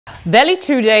Barely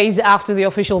 2 days after the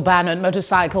official ban on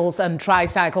motorcycles and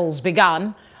tricycles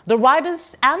began, the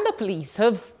riders and the police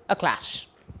have a clash.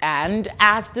 And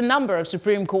as the number of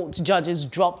Supreme Court judges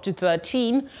dropped to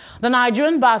 13, the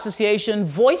Nigerian Bar Association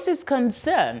voices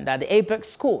concern that the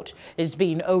Apex Court is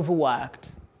being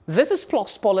overworked. This is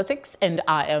Plus Politics, and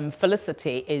I am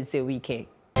Felicity Ezewuike.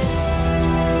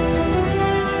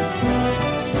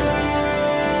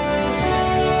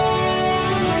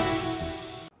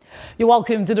 You're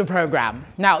welcome to the program.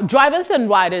 Now, drivers and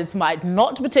riders might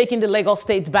not be taking the Lagos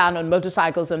State ban on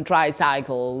motorcycles and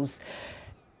tricycles.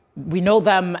 We know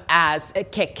them as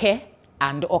Keke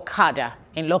and Okada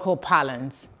in local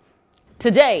parlance.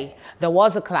 Today, there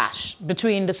was a clash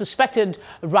between the suspected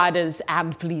riders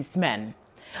and policemen.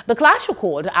 The clash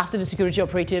occurred after the security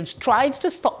operatives tried to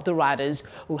stop the riders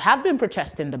who had been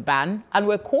protesting the ban and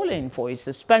were calling for its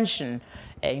suspension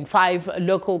in 5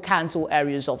 local council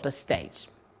areas of the state.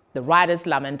 The riders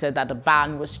lamented that the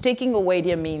ban was taking away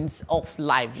their means of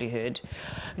livelihood.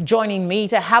 Joining me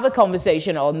to have a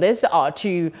conversation on this are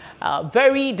two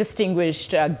very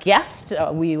distinguished guests.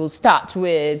 We will start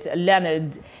with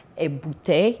Leonard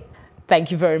Ebute. Thank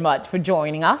you very much for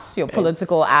joining us. You're a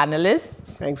political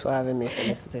analyst. Thanks for having me,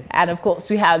 Felicity. And of course,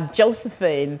 we have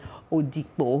Josephine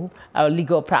Odikpo, a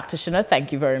legal practitioner.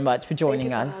 Thank you very much for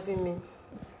joining us. Thank you for having me.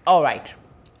 All right.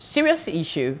 Serious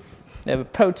issue. The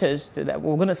protest, that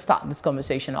we're going to start this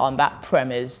conversation on that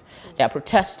premise. They're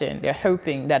protesting. They're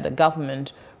hoping that the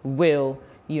government will,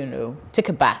 take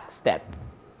a back step.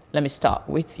 Let me start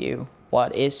with you.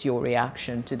 What is your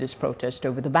reaction to this protest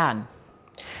over the ban?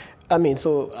 I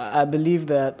believe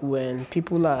that when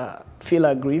people feel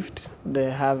aggrieved, they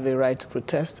have a right to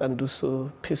protest and do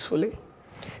so peacefully.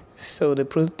 So the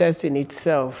protest in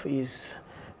itself is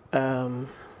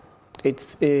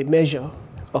it's a measure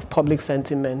of public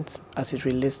sentiment as it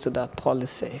relates to that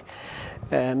policy.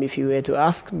 If you were to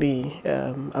ask me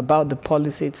about the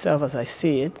policy itself as I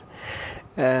see it,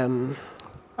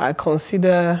 I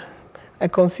consider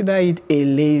it a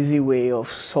lazy way of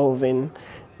solving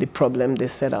the problem they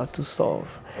set out to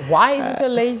solve. Why is it a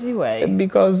lazy way?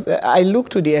 Because I look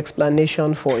to the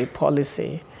explanation for a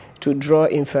policy to draw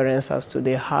inference as to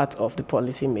the heart of the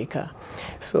policymaker.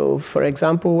 So, for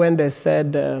example, when they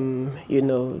said,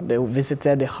 they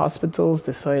visited the hospitals,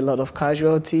 they saw a lot of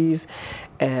casualties,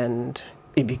 and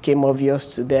it became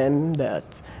obvious to them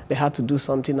that they had to do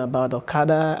something about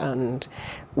Okada, and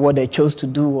what they chose to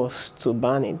do was to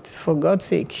ban it. For God's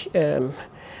sake, the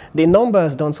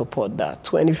numbers don't support that.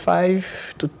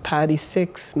 25 to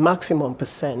 36 maximum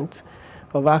 %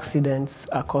 of accidents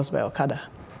are caused by Okada.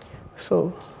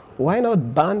 So why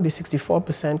not ban the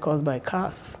 64% caused by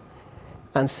cars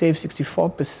and save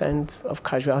 64% of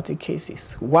casualty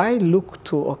cases? Why look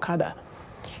to Okada?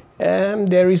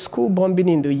 There is school bombing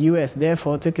in the US,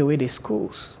 therefore take away the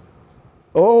schools.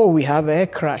 Oh, we have air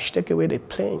crash, take away the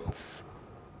planes.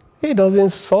 It doesn't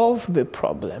solve the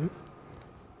problem.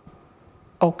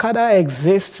 Okada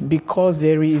exists because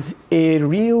there is a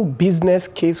real business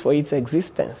case for its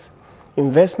existence.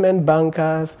 Investment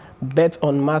bankers bet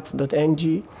on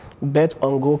max.ng, bet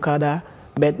on GoKada,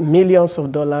 bet millions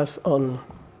of dollars on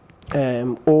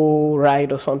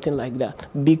O-Ride or something like that,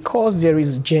 because there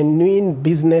is genuine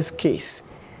business case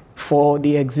for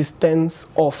the existence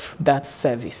of that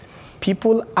service.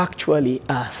 People actually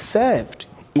are served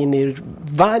in a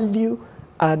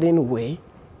value-adding way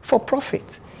for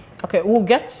profit. Okay, we'll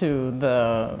get to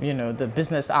the, the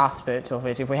business aspect of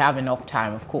it if we have enough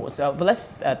time, of course. But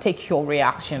let's take your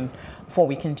reaction before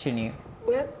we continue.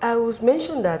 Well, I was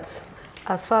mentioned that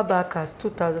as far back as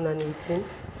 2018,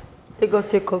 Lagos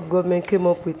State government came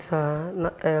up with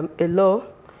a law,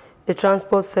 a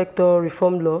transport sector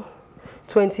reform law,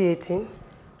 2018.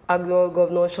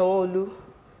 Governor Sanwo-Olu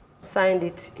signed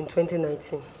it in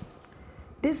 2019.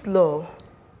 This law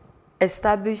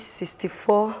established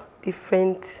 64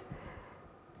 different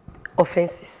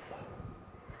offenses,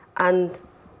 and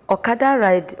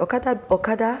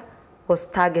Okada was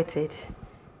targeted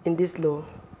in this law,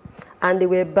 and they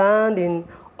were banned in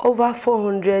over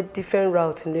 400 different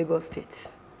routes in Lagos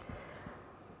State.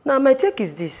 Now, my take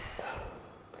is this.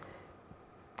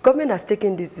 Government has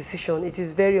taken this decision. It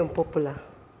is very unpopular.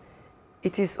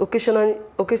 It is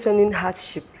occasioning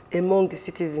hardship among the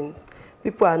citizens.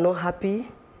 People are not happy.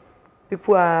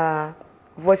 People are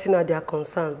voicing out their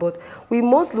concerns, but we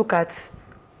must look at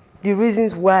the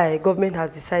reasons why government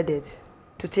has decided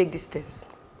to take these steps.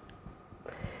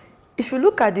 If you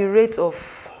look at the rate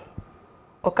of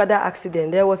Okada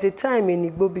accident, there was a time in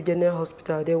Igbobi General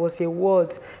Hospital, there was a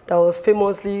ward that was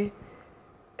famously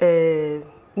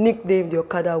nicknamed the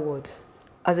Okada ward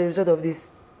as a result of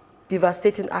this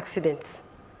devastating accident.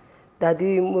 that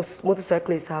the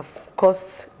motorcyclists have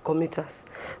caused commuters.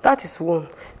 That is one.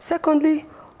 Secondly,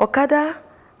 Okada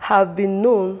have been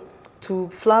known to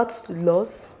flout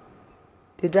laws.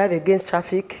 They drive against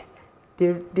traffic.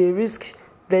 They risk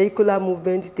vehicular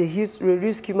movement. They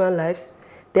risk human lives.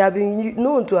 They have been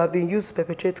known to have been used to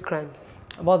perpetrate crimes.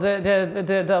 Well,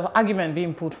 the argument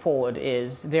being put forward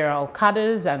is there are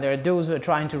Okadas and there are those who are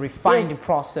trying to refine the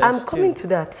process. I'm coming to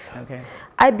that. Okay.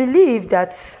 I believe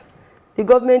that the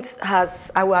government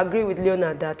has, I will agree with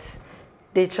Leonard that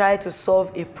they try to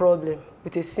solve a problem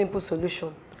with a simple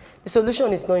solution. The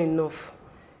solution is not enough.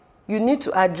 You need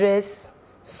to address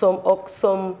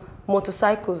some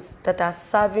motorcycles that are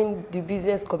serving the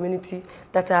business community,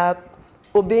 that are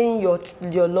obeying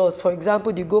your laws. For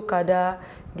example, the Okada,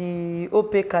 the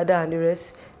Okada and the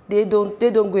rest, they don't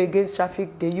go against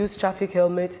traffic. They use traffic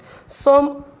helmets.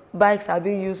 Some bikes are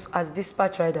being used as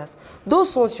dispatch riders.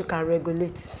 Those ones you can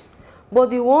regulate. But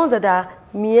the ones that are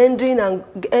meandering and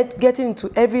getting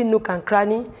into every nook and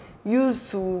cranny,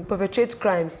 used to perpetrate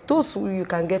crimes, those you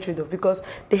can get rid of,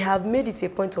 because they have made it a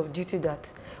point of duty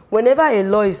that whenever a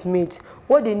law is made,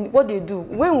 what they do,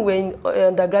 when we were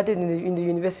undergraduate in the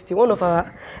university, one of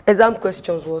our exam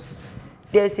questions was,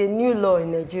 there is a new law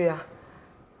in Nigeria.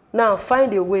 Now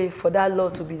find a way for that law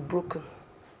to be broken.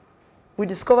 We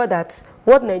discovered that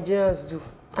what Nigerians do,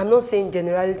 I'm not saying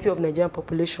generality of Nigerian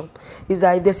population, is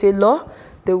that if there's a law,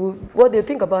 what they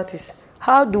think about is,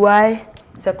 how do I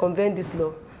circumvent this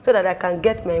law so that I can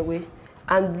get my way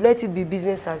and let it be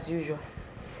business as usual?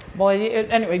 Well,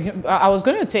 anyway, I was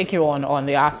going to take you on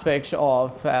the aspect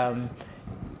of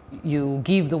you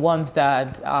give the ones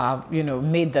that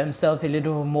made themselves a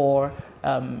little more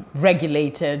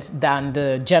regulated than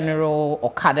the general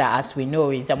Okada as we know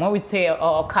it. And when we say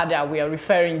Okada, we are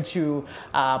referring to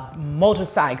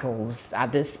motorcycles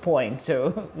at this point.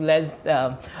 So let's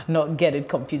not get it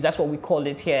confused. That's what we call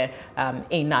it here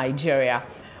in Nigeria.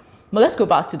 But let's go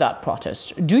back to that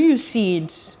protest. Do you see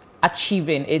it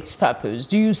achieving its purpose?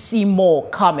 Do you see more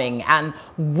coming? And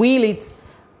will it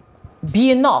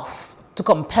be enough to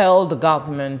compel the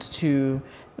government to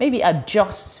maybe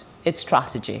adjust its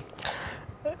strategy?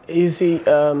 You see,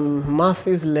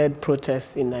 masses-led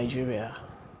protests in Nigeria,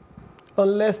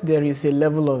 unless there is a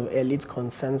level of elite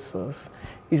consensus,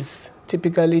 is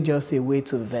typically just a way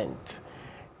to vent.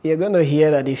 You're going to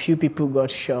hear that a few people got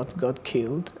shot, got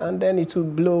killed, and then it will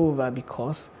blow over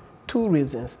because two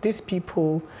reasons. These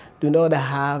people do not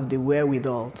have the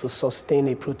wherewithal to sustain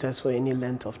a protest for any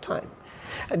length of time.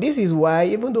 And this is why,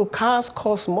 even though cars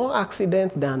cause more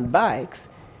accidents than bikes,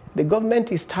 the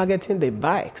government is targeting the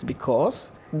bikes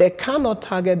because they cannot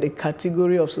target the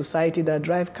category of society that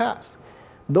drive cars.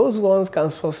 Those ones can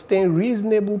sustain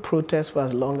reasonable protests for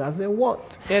as long as they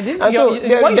want. Yeah, this, and so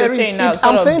what you're saying now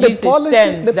sort of gives a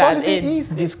sense that the policy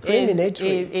is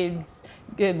discriminatory.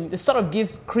 It sort of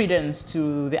gives credence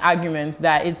to the argument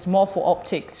that it's more for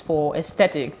optics, for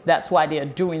aesthetics. That's why they are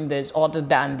doing this, other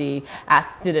than the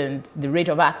accident, the rate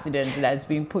of accident that's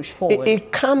being pushed forward.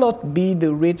 It cannot be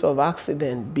the rate of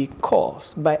accident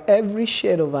because by every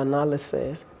shade of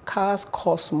analysis, cars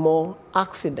cause more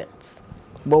accidents.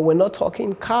 But we're not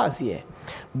talking cars here.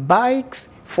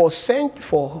 Bikes for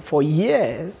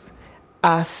years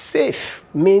are safe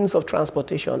means of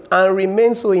transportation and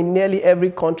remain so in nearly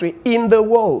every country in the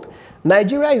world.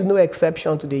 Nigeria is no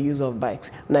exception to the use of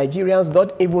bikes. Nigerians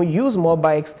don't even use more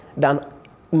bikes than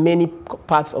many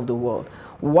parts of the world.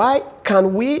 Why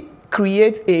can we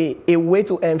create a way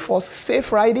to enforce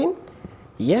safe riding?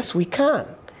 Yes, we can.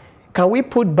 Can we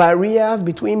put barriers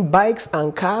between bikes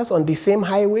and cars on the same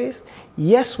highways?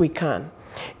 Yes, we can.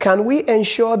 Can we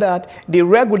ensure that the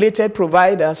regulated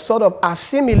providers sort of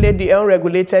assimilate the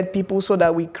unregulated people so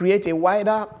that we create a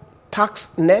wider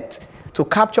tax net to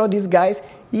capture these guys?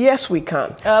 Yes, we can.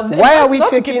 Why are we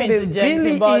taking the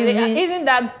really easy? Isn't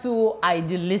that too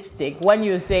idealistic when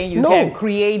you're saying you can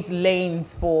create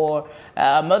lanes for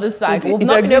motorcycles?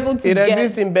 It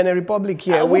exists in Benin Republic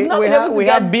here. We have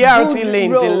BRT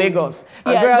lanes in Lagos.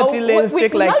 And BRT lanes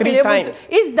take like 3 times.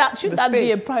 Should that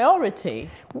be a priority?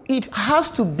 It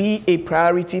has to be a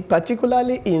priority,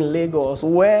 particularly in Lagos,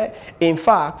 where, in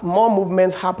fact, more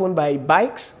movements happen by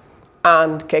bikes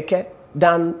and Keke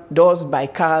than does by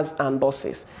cars and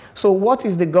buses. So what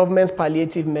is the government's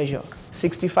palliative measure?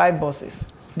 65 buses.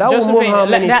 That Josephine, will move how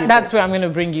many people? That's where I'm going to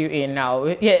bring you in now.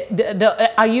 Yeah,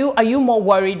 are you more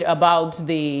worried about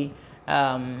the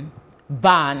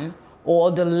ban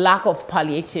or the lack of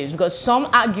palliatives? Because some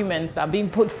arguments are being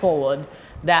put forward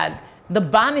that the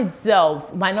ban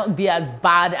itself might not be as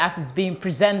bad as it's being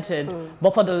presented,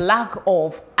 but for the lack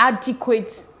of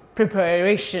adequate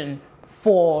preparation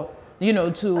for,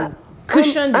 to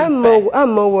cushion the I'm effect?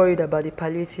 more worried about the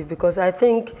palliative, because I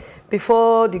think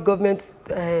before the government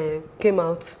came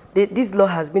out, this law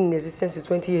has been in existence in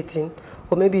 2018,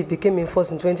 or maybe it became in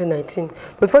force in 2019.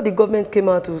 Before the government came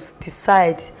out to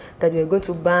decide that we are going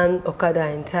to ban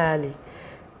Okada entirely,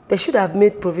 they should have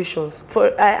made provisions.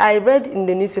 I read in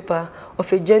the newspaper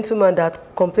of a gentleman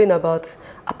that complained about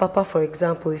Apapa, for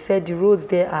example. He said the roads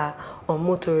there are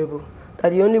unmotorable,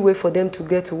 that the only way for them to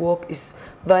get to work is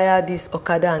via this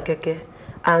Okada and Keke.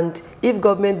 And if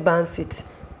government bans it,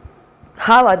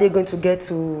 how are they going to get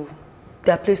to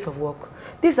their place of work?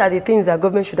 These are the things that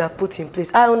government should have put in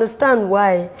place. I understand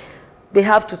why they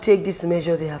have to take these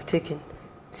measures they have taken,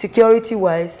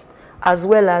 security-wise, as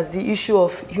well as the issue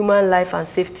of human life and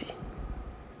safety.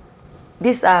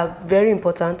 These are very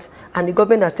important, and the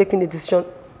government has taken the decision.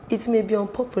 It may be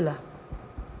unpopular.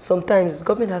 Sometimes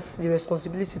government has the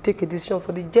responsibility to take a decision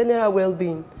for the general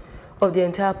well-being of the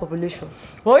entire population.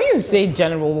 When you say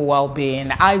general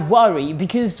well-being, I worry,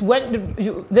 because when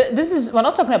we're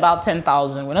not talking about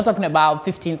 10,000, we're not talking about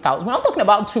 15,000, we're not talking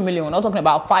about 2 million, we're not talking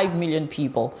about 5 million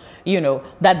people, you know,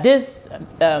 that this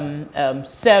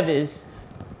service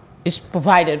is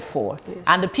provided for. Yes.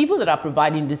 And the people that are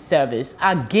providing this service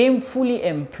are gainfully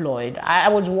employed. I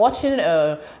was watching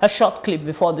a short clip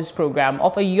before this program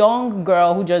of a young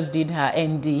girl who just did her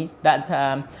ND, that's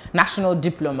her national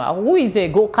diploma, who is a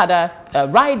go-karter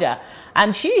rider.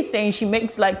 And she is saying she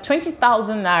makes like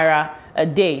 20,000 naira a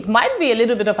day. It might be a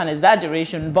little bit of an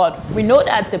exaggeration, but we know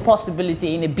that's a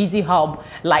possibility in a busy hub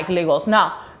like Lagos.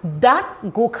 Now, that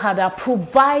go-karter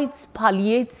provides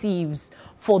palliatives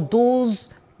for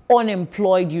those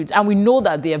unemployed youth, and we know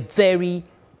that there are very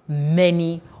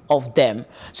many of them.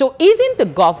 So isn't the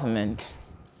government,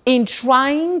 in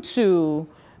trying to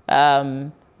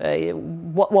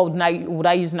what would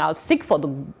I use now, seek for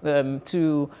the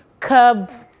to curb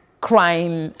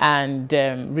crime and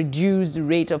reduce the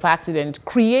rate of accidents,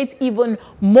 create even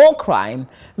more crime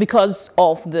because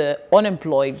of the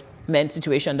unemployment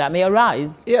situation that may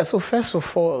arise? Yeah, so first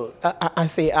of all, I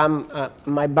say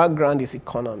my background is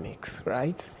economics,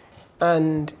 right?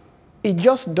 And it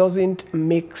just doesn't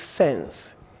make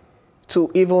sense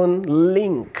to even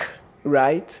link,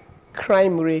 right,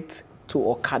 crime rate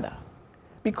to Okada.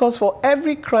 Because for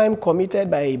every crime committed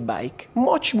by a bike,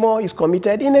 much more is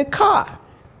committed in a car.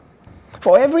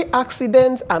 For every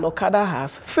accident an Okada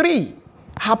has, 3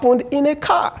 happened in a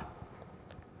car.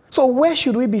 So where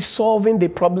should we be solving the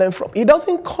problem from? It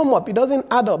doesn't come up, it doesn't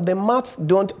add up, the maths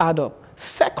don't add up.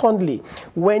 Secondly,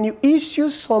 when you issue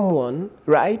someone,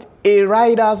 right, a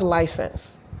rider's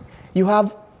license, you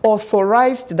have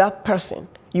authorized that person.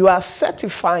 You are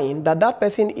certifying that that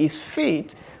person is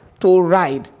fit to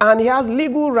ride, and he has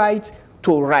legal right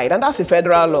to ride, and that's a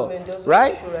federal law,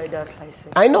 right?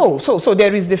 I know. So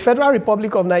there is the Federal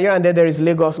Republic of Nigeria, and then there is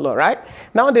Lagos law, right?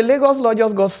 Now the Lagos law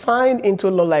just got signed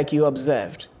into law, like you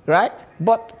observed, right?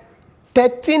 But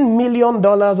 $13 million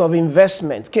of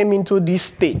investment came into this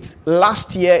state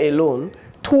last year alone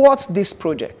towards this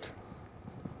project,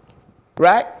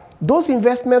 right? Those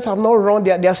investments have not run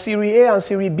their Series A and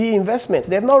Series B investments.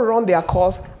 They have not run their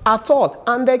course at all.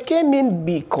 And they came in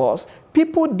because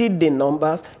people did the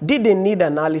numbers, did the need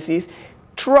analysis,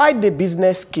 tried the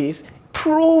business case,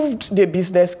 proved the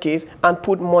business case, and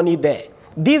put money there.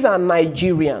 These are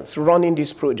Nigerians running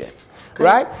these projects,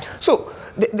 right? So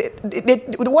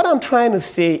what I'm trying to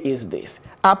say is this.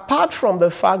 Apart from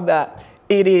the fact that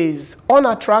it is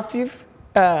unattractive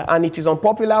and it is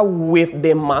unpopular with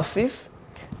the masses,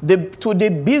 to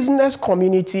the business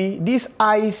community, these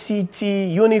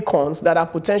ICT unicorns that are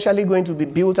potentially going to be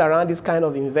built around this kind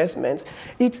of investments,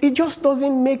 it just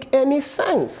doesn't make any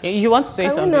sense. You want to say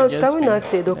something? Can we not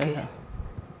say, okay,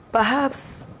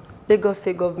 perhaps Lagos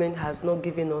State government has not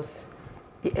given us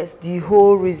the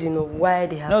whole reason of why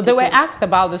they have. No, they were asked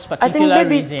about this particular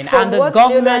reason, and the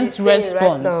government's response.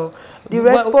 Right now, the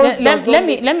response.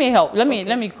 Let me help. Let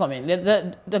me come in.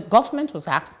 The government was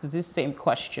asked this same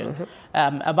question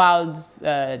about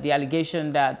the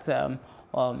allegation that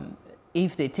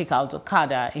if they take out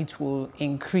Okada, it will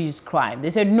increase crime.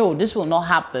 They said no, this will not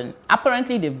happen.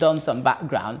 Apparently, they've done some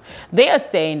background. They are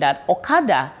saying that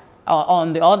Okada,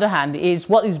 on the other hand, is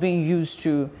what is being used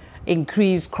to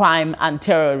increase crime and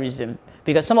terrorism,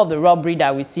 because some of the robbery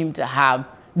that we seem to have,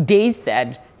 they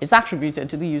said, is attributed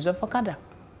to the use of Okada.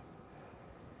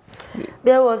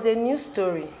 There was a news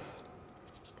story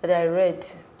that I read,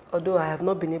 although I have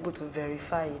not been able to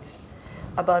verify it,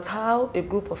 about how a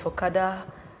group of Okada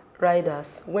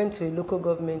riders went to a local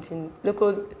government in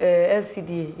local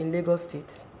LCDA in Lagos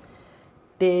State.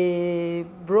 They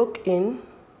broke in,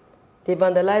 they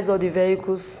vandalized all the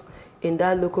vehicles in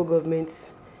that local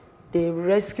government. They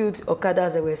rescued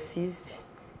Okadas that were seized.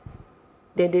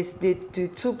 Then they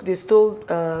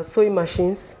stole sewing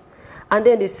machines, and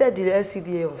then they set the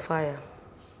LCDA on fire.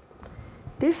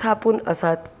 This happened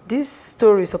this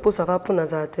story is supposed to have happened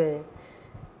as at the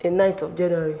 9th of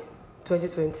January,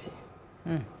 2020.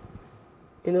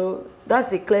 You know,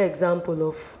 that's a clear example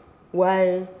of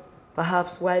why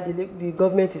the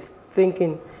government is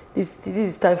thinking this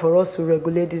is time for us to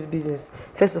regulate this business.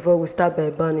 First of all, we start by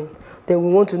banning. Then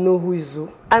we want to know who is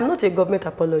who. I'm not a government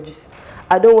apologist.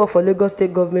 I don't work for Lagos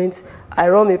State government. I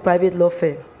run a private law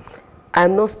firm.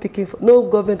 I'm not speaking for... No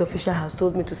government official has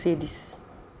told me to say this.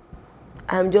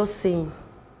 I'm just saying,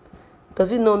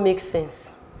 does it not make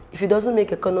sense? If it doesn't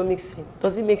make economic sense,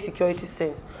 does it make security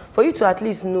sense? For you to at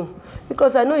least know.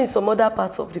 Because I know in some other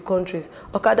parts of the country,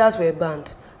 Okadas were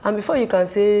banned. And before you can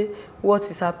say what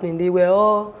is happening, they were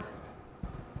all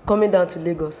coming down to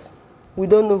Lagos. We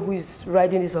don't know who is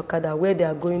riding this Okada, where they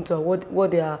are going to,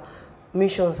 what their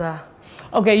missions are.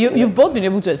 Okay, you've both been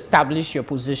able to establish your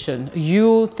position.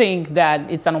 You think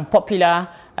that it's an unpopular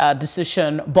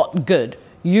decision, but good.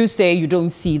 You say you don't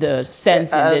see the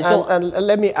sense in this. So, and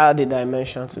let me add a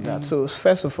dimension to that. So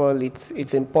first of all,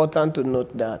 it's important to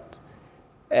note that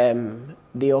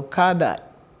the Okada,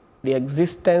 the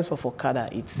existence of Okada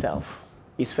itself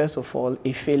is first of all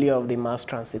a failure of the mass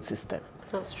transit system.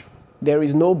 That's true. There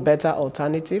is no better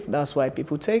alternative. That's why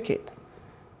people take it.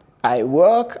 I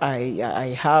work,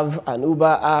 I have an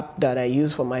Uber app that I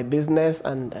use for my business,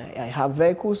 and I have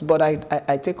vehicles, but I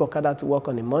take Okada to work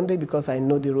on a Monday because I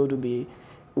know the road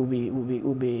will be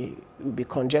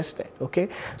congested, okay?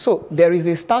 So there is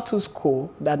a status quo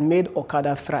that made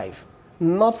Okada thrive.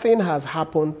 Nothing has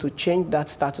happened to change that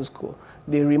status quo.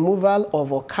 The removal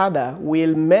of Okada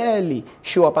will merely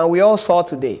show up, and we all saw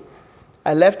today.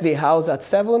 I left the house at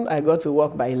 7, I got to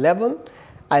work by 11.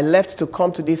 I left to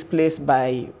come to this place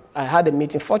I had a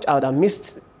meeting. I would have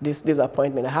missed this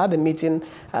appointment. I had a meeting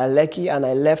at Lekki, and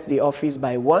I left the office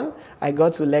by 1. I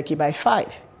got to Lekki by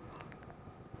 5.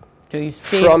 So you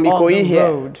stayed from on the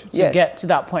road to get to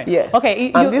that point. Yes.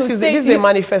 Okay. And this is a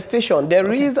manifestation.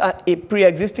 There is a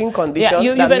pre-existing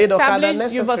condition that made Okada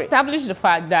necessary. You've established the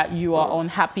fact that you are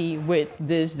unhappy with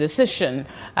this decision.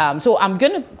 So I'm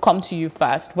going to come to you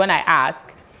first when I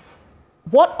ask,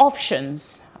 what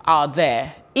options are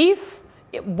there if,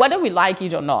 whether we like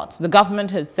it or not, the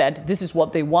government has said this is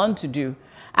what they want to do,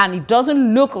 and it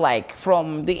doesn't look like,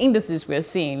 from the indices we're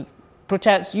seeing,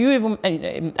 protests, you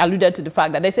even alluded to the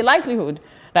fact that there's a likelihood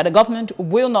that the government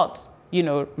will not,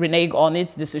 renege on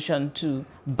its decision to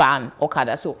ban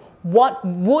Okada. So what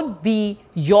would be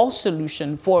your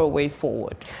solution for a way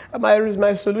forward?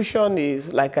 My solution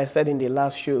is, like I said in the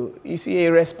last show, you see,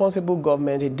 a responsible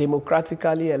government, a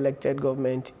democratically elected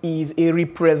government, is a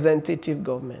representative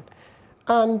government.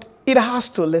 And it has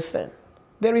to listen.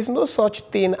 There is no such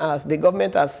thing as the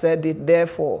government has said it,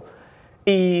 therefore,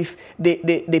 if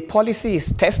the policy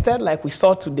is tested like we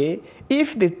saw today,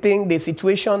 if the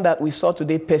situation that we saw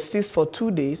today persists for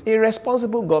 2 days, a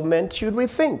responsible government should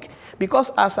rethink.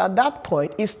 Because as at that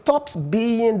point, it stops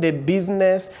being the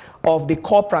business of the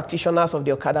core practitioners of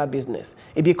the Okada business.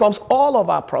 It becomes all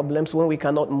of our problems when we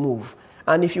cannot move.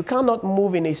 And if you cannot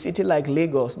move in a city like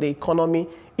Lagos, the economy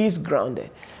is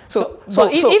grounded.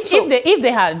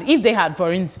 If they had,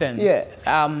 for instance, yes,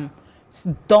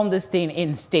 done this thing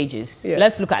in stages. Yes.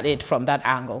 Let's look at it from that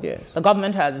angle. Yes. The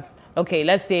government has, okay,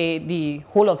 let's say the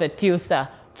whole of Etiosa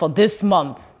for this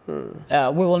month,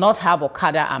 we will not have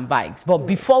Okada and bikes. But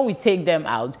before we take them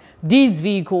out, these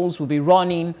vehicles will be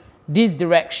running this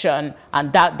direction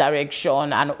and that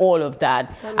direction and all of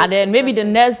that. And then maybe the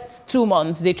next 2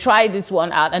 months, they try this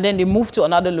one out and then they move to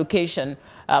another location.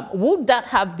 Would that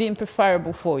have been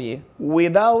preferable for you?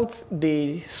 Without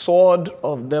the sword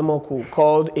of Damocles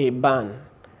called a ban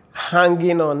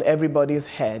hanging on everybody's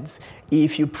heads,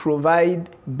 if you provide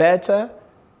better,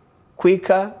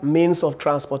 quicker means of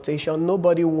transportation,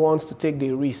 nobody wants to take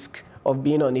the risk of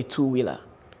being on a two-wheeler.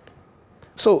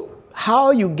 So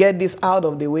how you get this out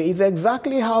of the way is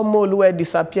exactly how Molue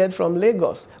disappeared from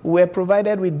Lagos. We were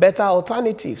provided with better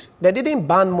alternatives. They didn't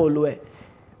ban Molue.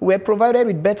 We were provided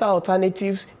with better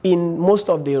alternatives in most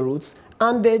of the routes,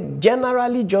 and they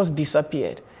generally just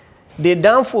disappeared. The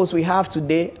downfalls we have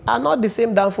today are not the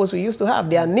same downfalls we used to have.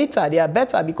 They are neater, they are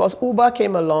better, because Uber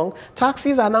came along,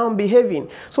 taxis are now behaving.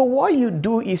 So what you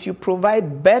do is you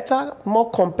provide better,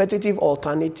 more competitive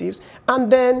alternatives,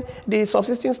 and then the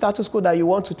subsisting status quo that you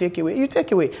want to take away, you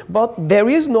take away. But there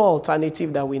is no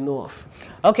alternative that we know of.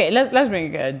 Okay, let's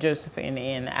bring Josephine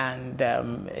in,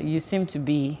 and you seem to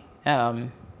be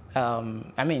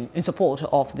I mean, in support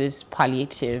of this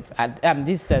palliative,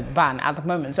 this ban at the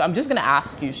moment. So I'm just going to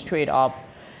ask you straight up.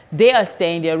 They are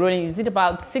saying they're rolling, is it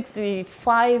about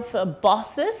 65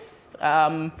 buses?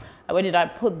 Where did I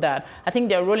put that? I think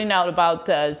they're rolling out about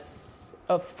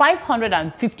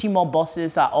 550 more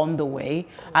buses are on the way.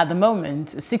 At the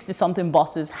moment, 60-something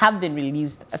buses have been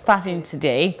released starting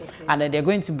today, and they're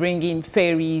going to bring in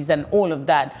ferries and all of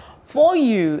that. For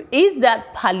you, is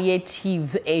that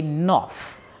palliative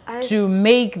enough to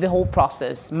make the whole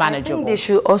process manageable? I think they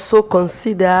should also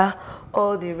consider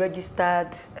all the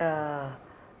registered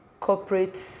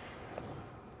corporate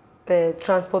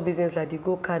transport business like the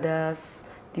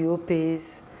go-carders, the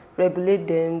OPs, regulate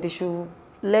them. They should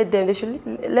let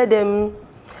them,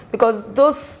 because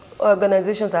those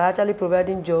organizations are actually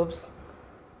providing jobs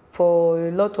for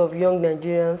a lot of young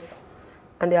Nigerians,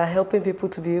 and they are helping people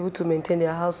to be able to maintain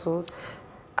their household.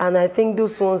 And I think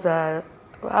those ones are,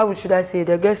 how should I say,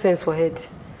 they get sense for head.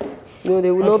 You know, they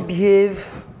will not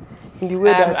behave in the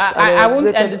way that... I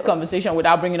won't end this conversation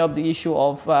without bringing up the issue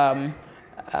of...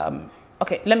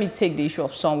 okay, let me take the issue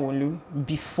of Sanwo-Olu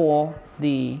before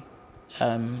he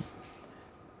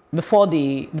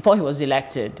was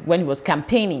elected. When he was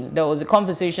campaigning, there was a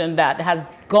conversation that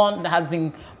has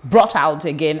been brought out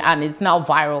again, and it's now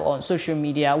viral on social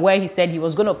media, where he said he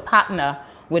was going to partner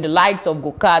with the likes of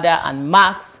Okada and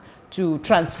Max to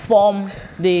transform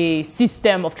the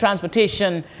system of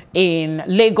transportation in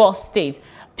Lagos State.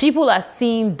 People are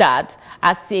seeing that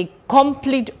as a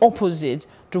complete opposite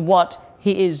to what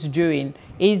he is doing.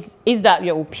 Is that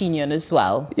your opinion as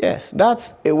well? Yes,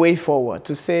 that's a way forward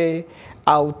to say,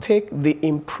 I'll take the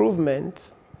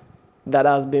improvement that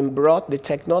has been brought, the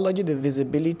technology, the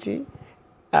visibility,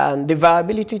 and the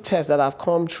viability tests that have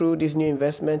come through this new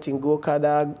investment in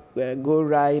Okada, Go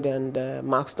Ride, and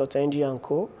Max.ng and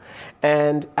Co.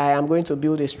 And I am going to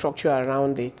build a structure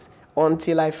around it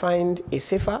until I find a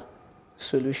safer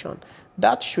solution.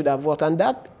 That should have worked, and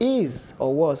that is,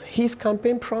 or was, his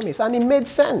campaign promise, and it made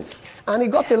sense, and he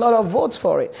got a lot of votes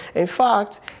for it. In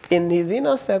fact, in his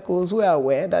inner circles, we are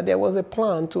aware that there was a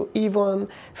plan to even,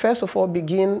 first of all,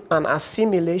 begin an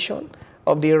assimilation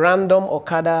of the random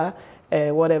Okada,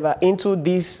 whatever, into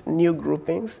these new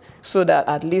groupings, so that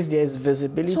at least there is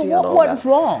visibility. So what went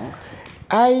wrong?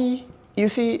 You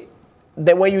see,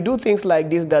 that when you do things like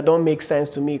this that don't make sense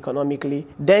to me economically,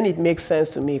 then it makes sense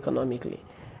to me economically.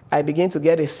 I begin to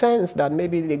get a sense that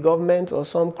maybe the government or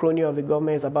some crony of the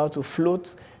government is about to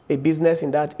float a business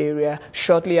in that area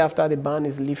shortly after the ban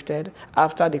is lifted,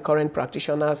 after the current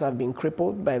practitioners have been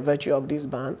crippled by virtue of this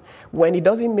ban. When it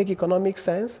doesn't make economic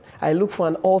sense, I look for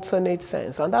an alternate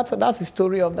sense. And that's the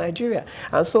story of Nigeria.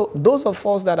 And so those of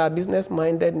us that are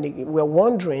business-minded, we're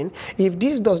wondering, if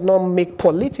this does not make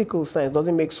political sense,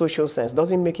 doesn't make social sense,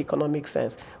 doesn't make economic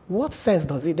sense, what sense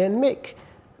does it then make?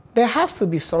 There has to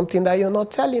be something that you're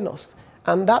not telling us.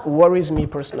 And that worries me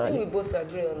personally. I think we both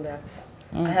agree on that.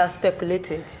 I have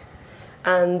speculated.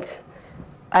 And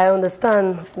I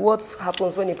understand what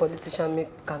happens when a politician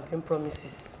makes campaign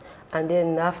promises. And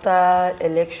then after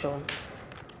election,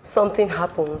 something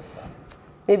happens.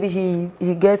 Maybe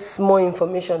he gets more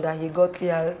information that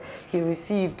he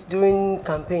received during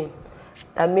campaign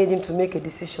that made him to make a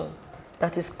decision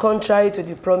that is contrary to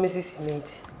the promises he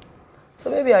made. So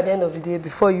maybe at the end of the day,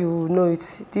 before you know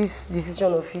it, this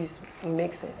decision of his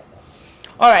makes sense.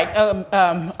 All right,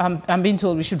 I'm being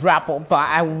told we should wrap up, but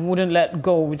I wouldn't let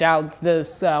go without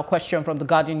this question from the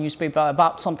Guardian newspaper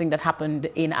about something that happened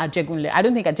in Ajegunle. I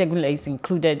don't think Ajegunle is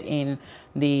included in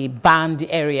the banned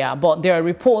area, but there are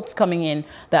reports coming in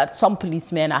that some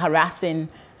policemen are harassing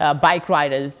bike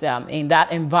riders in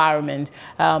that environment.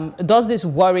 Does this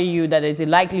worry you that there's a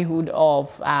likelihood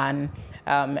of an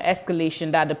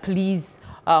escalation, that the police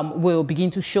will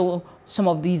begin to show some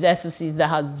of these excesses that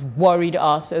has worried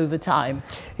us over time?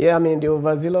 Yeah, I mean, the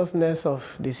overzealousness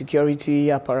of the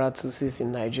security apparatuses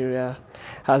in Nigeria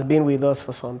has been with us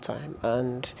for some time.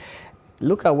 And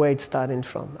look at where it's starting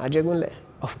from. Ajegunle,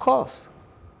 of course,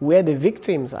 where the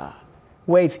victims are,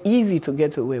 where it's easy to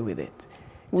get away with it.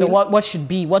 So what should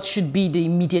be the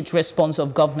immediate response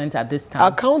of government at this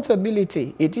time?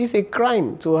 Accountability. It is a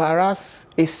crime to harass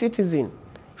a citizen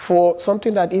for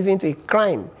something that isn't a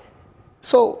crime.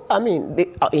 So, I mean,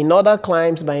 in other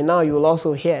crimes, by now you will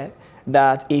also hear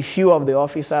that a few of the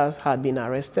officers had been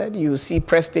arrested. You see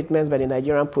press statements by the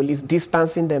Nigerian police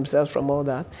distancing themselves from all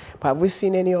that. But have we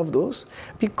seen any of those?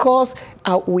 Because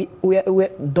we're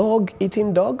dog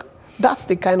eating dog. That's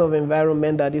the kind of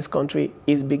environment that this country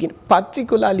is beginning,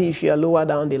 particularly if you are lower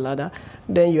down the ladder,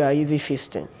 then you are easy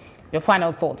feasting. Your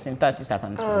final thoughts in 30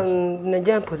 seconds, please.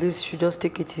 Nigerian police should just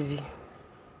take it easy.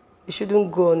 You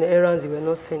shouldn't go on errands you were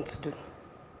not sent to do.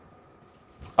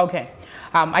 Okay.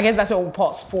 I guess that's where we'll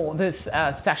pause for this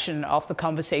session of the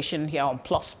conversation here on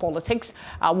Plus Politics.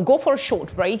 We'll go for a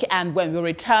short break, and when we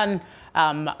return,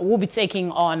 we'll be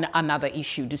taking on another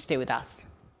issue. Do stay with us.